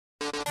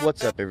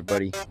What's up,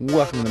 everybody?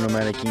 Welcome to the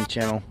Nomadic King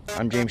channel.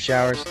 I'm James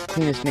Showers,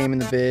 cleanest name in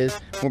the biz.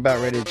 We're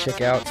about ready to check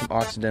out some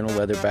Occidental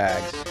leather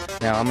bags.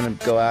 Now I'm going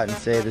to go out and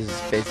say this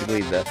is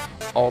basically the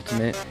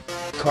ultimate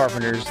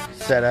carpenter's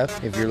setup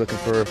if you're looking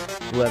for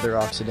leather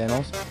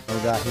Occidentals. What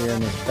we got here in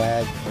this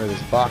bag, or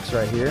this box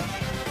right here,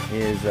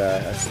 is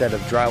a set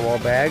of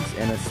drywall bags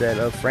and a set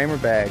of framer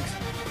bags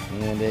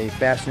and a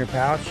fastener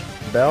pouch,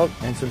 belt,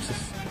 and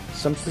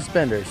some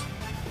suspenders.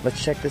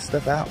 Let's check this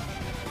stuff out.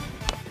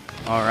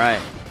 Alright,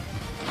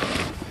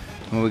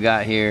 what we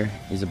got here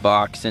is a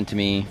box sent to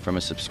me from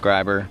a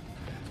subscriber.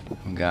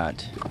 We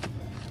got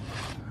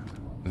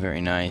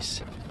very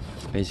nice,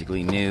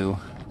 basically new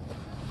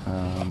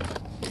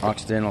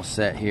Occidental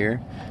set here.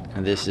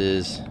 And this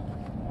is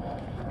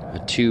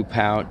a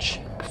 2-pouch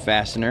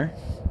fastener.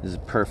 This is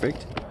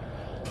perfect.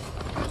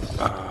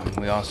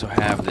 We also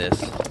have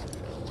this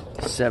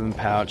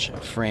 7-pouch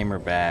framer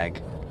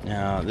bag.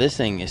 Now this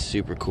thing is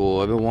super cool.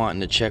 I've been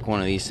wanting to check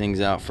one of these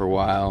things out for a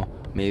while,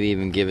 maybe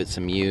even give it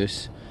some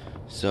use.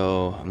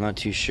 So I'm not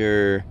too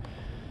sure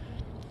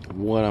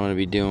what I'm going to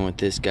be doing with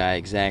this guy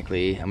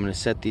exactly. I'm going to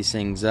set these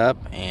things up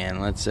and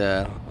let's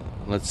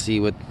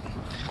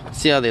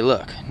see how they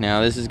look.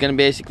 Now this is going to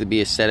basically be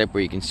a setup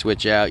where you can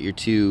switch out your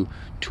 2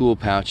 tool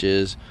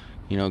pouches,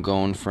 you know,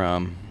 going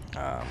from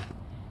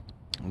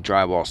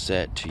drywall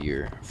set to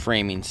your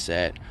framing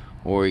set,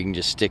 or you can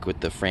just stick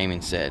with the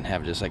framing set and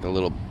have just like a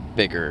little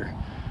bigger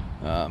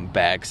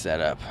bag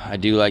setup. I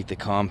do like the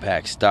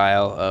compact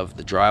style of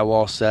the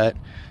drywall set,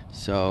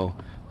 so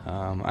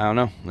I don't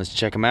know, let's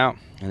check them out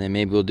and then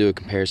maybe we'll do a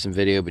comparison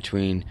video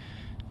between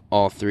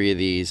all 3 of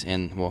these,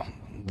 and well,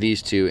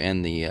 these 2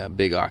 and the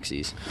big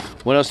Oxys.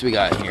 What else do we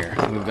got here?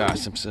 We've got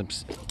some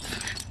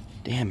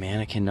damn man,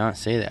 I cannot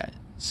say that,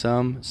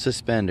 some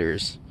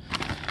suspenders,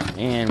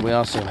 and we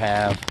also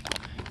have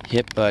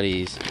hip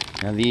buddies.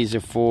 Now these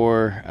are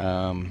for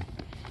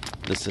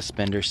the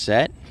suspender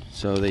set,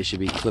 so they should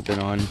be clipping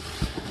on,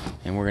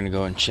 and we're gonna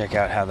go and check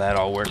out how that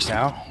all works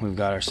out. We've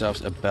got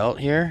ourselves a belt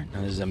here.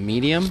 Now this is a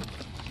medium.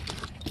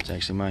 It's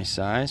actually my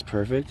size,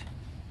 perfect.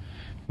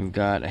 We've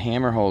got a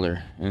hammer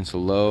holder, and it's a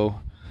low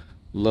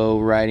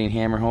riding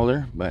hammer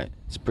holder, but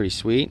it's pretty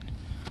sweet.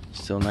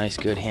 Still nice,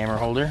 good hammer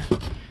holder.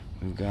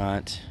 We've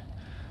got,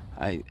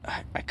 I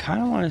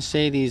kind of want to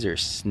say these are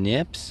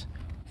snips,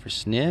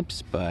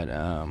 but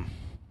I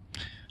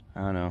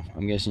don't know.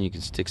 I'm guessing you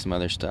can stick some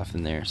other stuff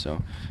in there.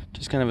 So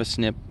just kind of a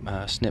snip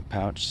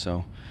pouch.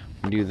 So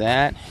we'll do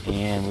that,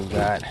 and we've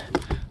got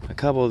a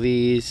couple of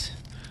these.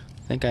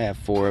 I think I have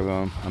 4 of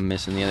them. I'm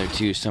missing the other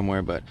 2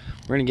 somewhere, but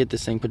we're gonna get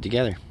this thing put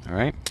together. All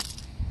right.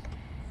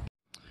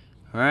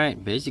 All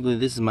right. Basically,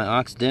 this is my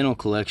Occidental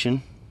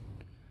collection.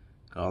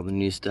 Got all the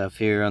new stuff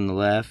here on the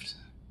left.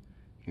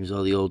 Here's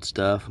all the old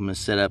stuff. I'm gonna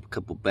set up a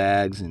couple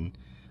bags and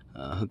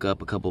hook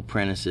up a couple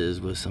apprentices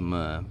with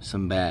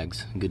some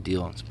bags. Good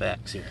deal on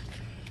specs here.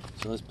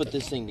 So let's put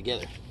this thing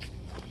together.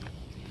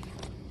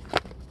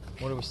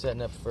 What are we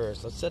setting up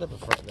first? Let's set up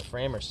the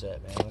framer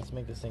set, man. Let's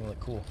make this thing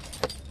look cool.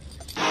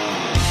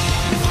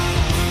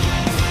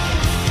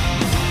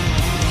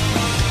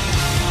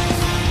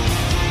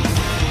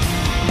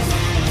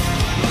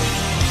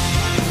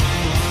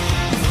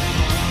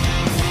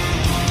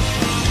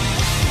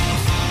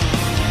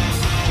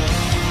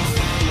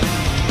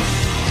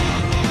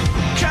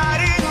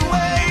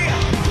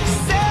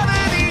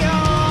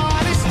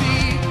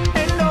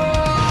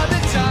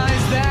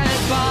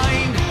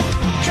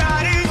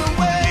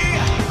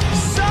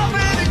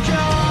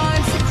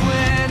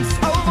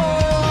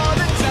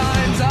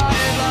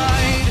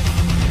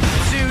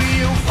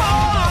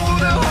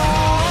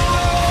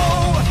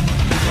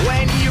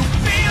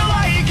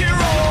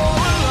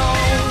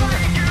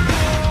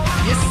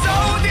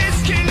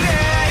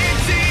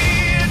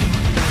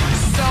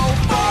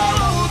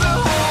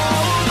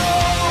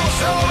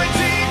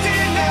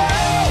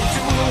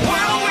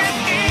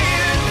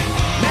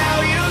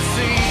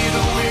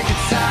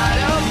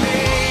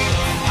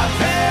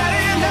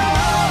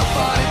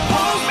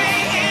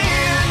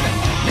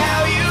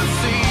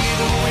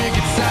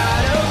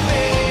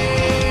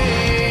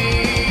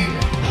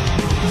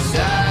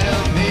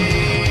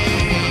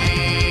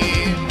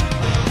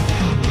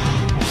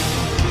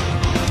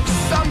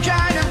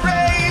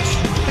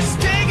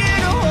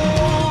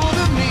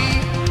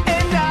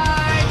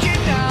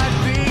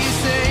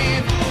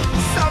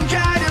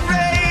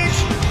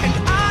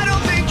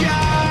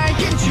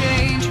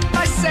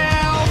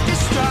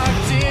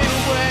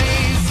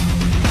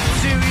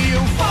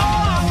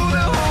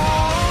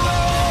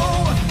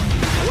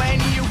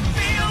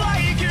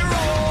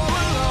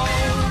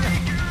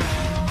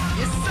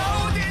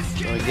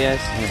 I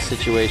guess in a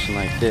situation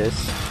like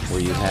this, where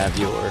you have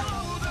your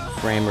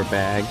framer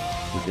bag,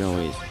 you can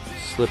always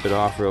slip it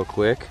off real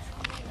quick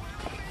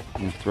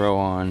and throw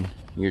on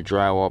your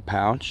drywall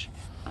pouch.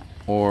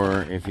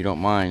 Or if you don't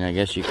mind, I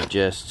guess you could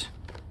just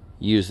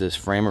use this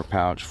framer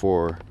pouch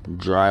for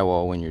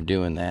drywall when you're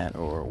doing that,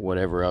 or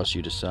whatever else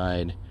you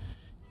decide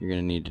you're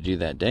gonna need to do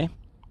that day.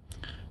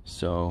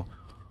 So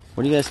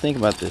what do you guys think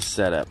about this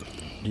setup?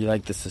 Do you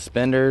like the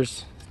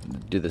suspenders?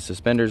 do the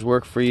suspenders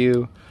work for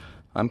you?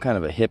 I'm kind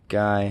of a hip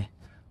guy.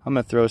 I'm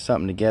gonna throw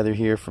something together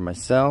here for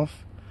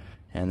myself,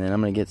 and then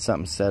I'm gonna get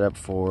something set up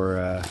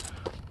for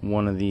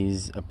one of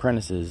these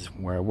apprentices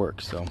where I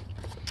work. So,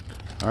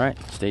 all right,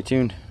 stay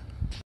tuned.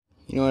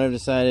 You know what I've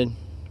decided?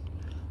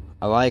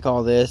 I like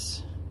all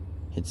this.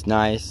 It's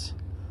nice.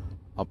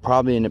 I'll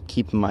probably end up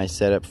keeping my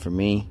setup for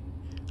me,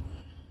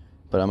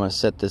 but I'm gonna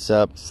set this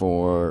up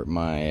for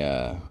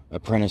my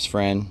apprentice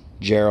friend,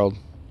 Gerald.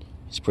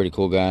 He's a pretty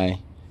cool guy.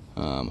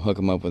 Hook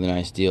him up with a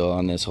nice deal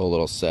on this whole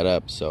little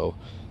setup. So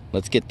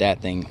let's get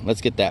that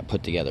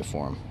put together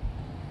for him.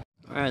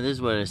 All right, this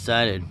is what I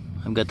decided.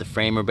 I've got the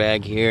framer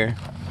bag here.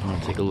 I'm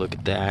gonna take a look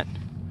at that.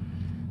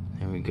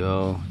 There we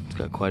go. It's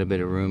got quite a bit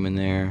of room in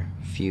there.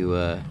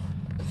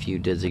 A few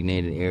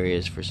designated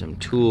areas for some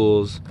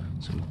tools,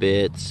 some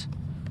bits,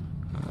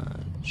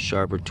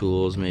 sharper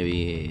tools,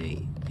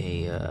 maybe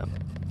a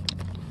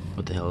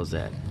what the hell is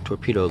that?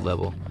 Torpedo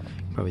level.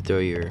 Probably throw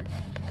your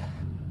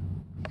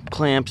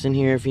clamps in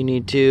here if you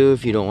need to,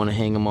 if you don't want to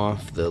hang them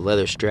off the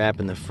leather strap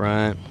in the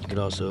front. You could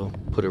also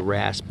put a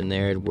rasp in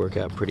there. It'd work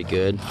out pretty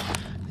good.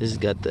 This has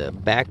got the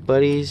back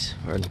buddies,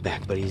 or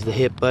the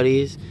hip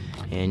buddies,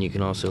 and you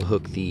can also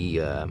hook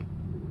the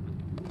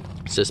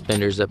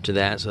suspenders up to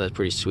that, so that's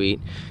pretty sweet.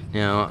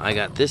 Now I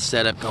got this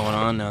setup going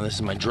on. Now this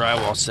is my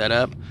drywall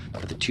setup.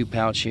 Got the 2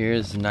 pouch here.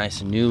 This is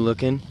nice and new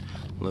looking.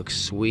 Looks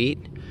sweet.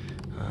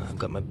 I've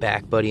got my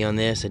back buddy on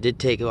this. I did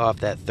take off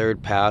that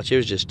 3rd pouch. It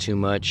was just too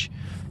much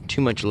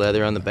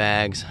leather on the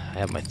bags. I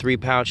have my 3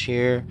 pouch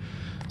here.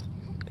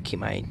 I keep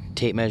my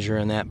tape measure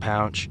in that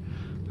pouch.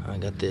 I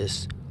got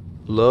this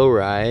low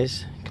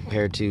rise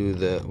compared to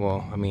the,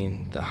 well, I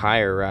mean the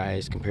higher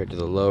rise compared to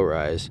the low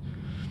rise.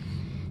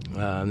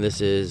 I've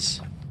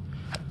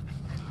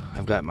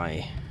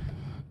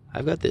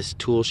got this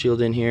tool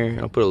shield in here.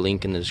 I'll put a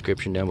link in the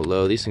description down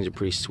below. These things are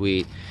pretty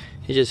sweet.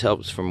 It just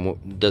helps from,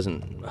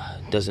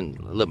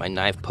 doesn't let my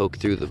knife poke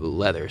through the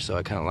leather, so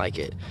I kind of like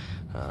it.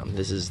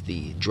 This is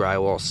the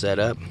drywall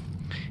setup,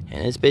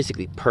 and it's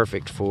basically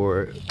perfect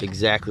for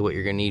exactly what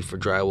you're gonna need for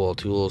drywall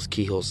tools: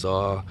 keyhole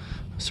saw,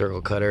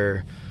 circle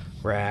cutter,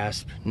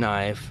 rasp,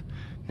 knife.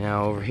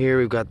 Now over here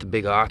we've got the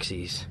big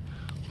oxys.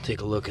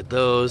 Take a look at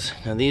those.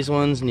 Now these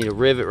ones need a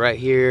rivet right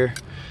here.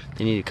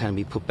 They need to kind of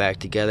be put back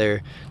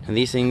together. And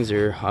these things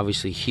are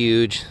obviously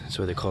huge. That's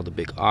why they're called the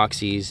big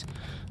oxys.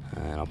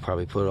 And I'll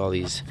probably put all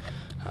these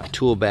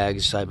tool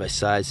bags side by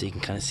side so you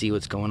can kind of see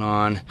what's going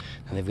on.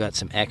 And they've got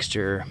some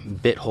extra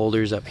bit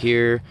holders up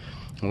here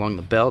along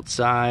the belt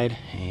side,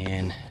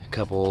 and a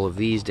couple of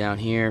these down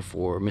here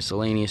for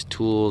miscellaneous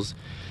tools.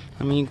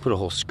 I mean, you can put a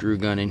whole screw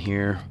gun in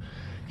here.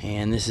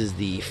 And this is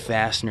the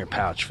fastener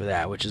pouch for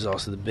that, which is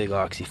also the big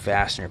oxy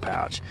fastener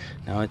pouch.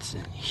 Now it's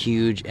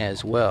huge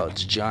as well.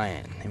 It's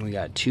giant. And we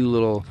got 2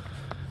 little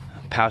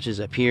pouches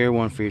up here,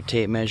 one for your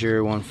tape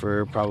measure, one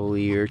for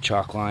probably your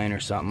chalk line or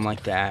something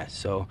like that.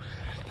 So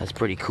that's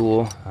pretty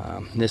cool.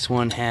 This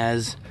one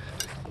has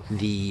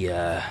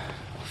the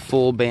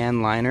full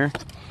band liner.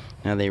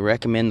 Now they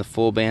recommend the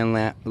full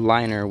band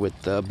liner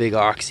with the big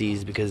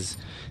oxys because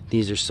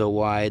these are so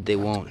wide they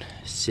won't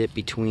sit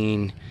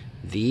between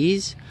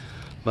these.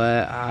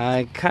 But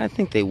I kind of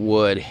think they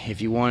would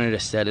if you wanted to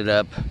set it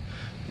up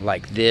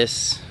like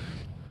this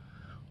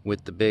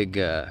with the big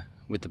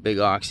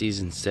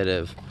oxys instead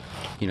of,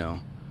 you know,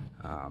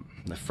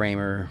 the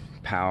framer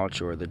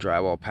pouch or the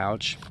drywall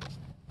pouch.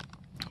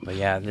 But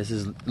yeah, this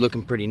is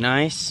looking pretty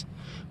nice.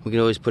 We could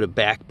always put a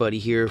back buddy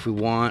here if we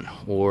want,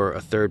 or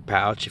a 3rd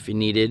pouch if you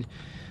needed.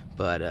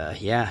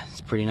 But yeah, it's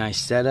a pretty nice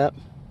setup.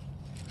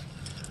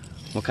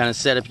 What kind of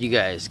setup you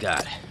guys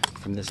got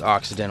from this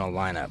Occidental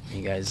lineup?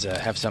 You guys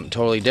have something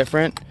totally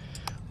different?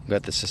 We've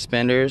got the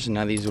suspenders, and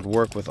now these would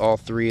work with all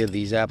 3 of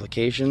these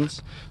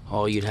applications.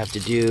 All you'd have to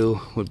do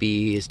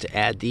is to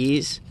add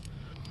these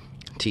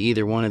to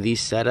either one of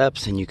these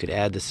setups, and you could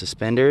add the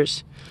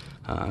suspenders.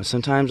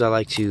 Sometimes I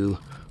like to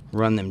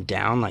run them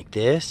down like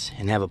this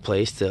and have a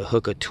place to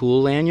hook a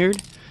tool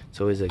lanyard. It's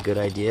always a good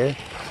idea.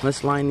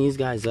 Let's line these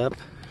guys up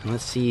and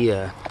let's see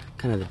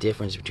kind of the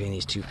difference between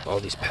all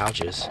these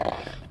pouches.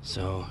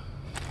 So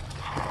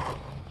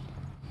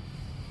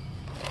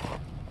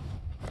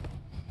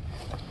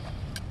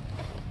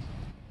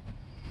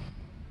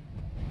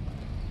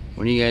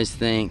what do you guys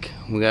think?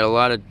 We got a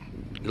lot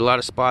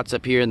of spots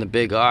up here in the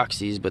big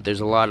oxys, but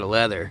there's a lot of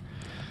leather.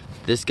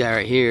 This guy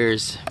right here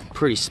is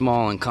pretty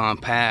small and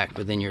compact,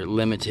 but then you're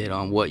limited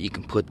on what you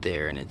can put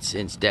there, and it's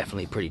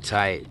definitely pretty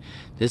tight.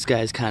 This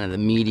guy's kind of the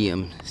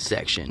medium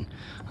section.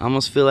 I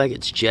almost feel like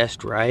it's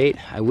just right.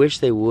 I wish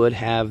they would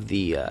have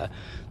the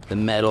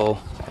metal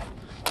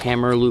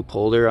hammer loop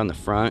holder on the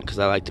front, because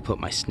I like to put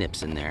my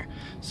snips in there.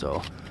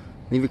 So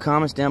leave your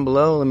comments down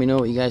below. Let me know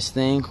what you guys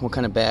think, what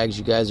kind of bags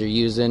you guys are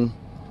using.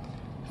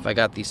 If I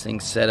got these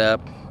things set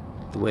up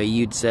the way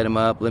you'd set them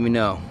up, let me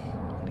know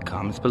in the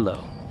comments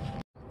below.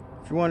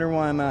 If you're wondering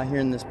why I'm out here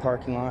in this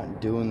parking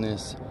lot doing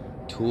this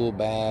tool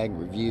bag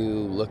review,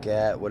 look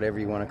at, whatever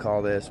you want to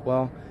call this,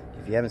 well,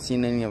 if you haven't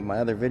seen any of my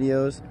other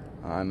videos,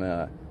 I'm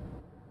a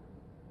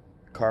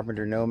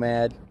carpenter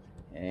nomad,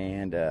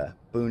 and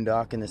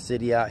boondocking the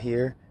city out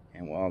here,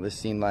 and well, this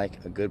seemed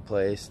like a good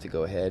place to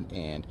go ahead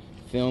and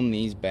film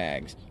these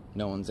bags.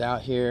 No one's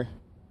out here.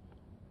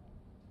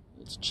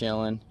 It's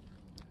chilling.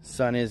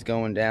 Sun is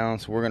going down,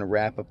 so we're gonna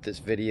wrap up this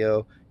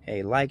video.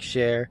 Hey, like,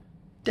 share,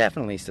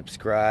 definitely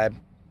subscribe,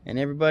 and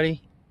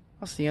everybody,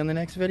 I'll see you on the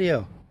next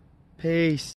video. Peace.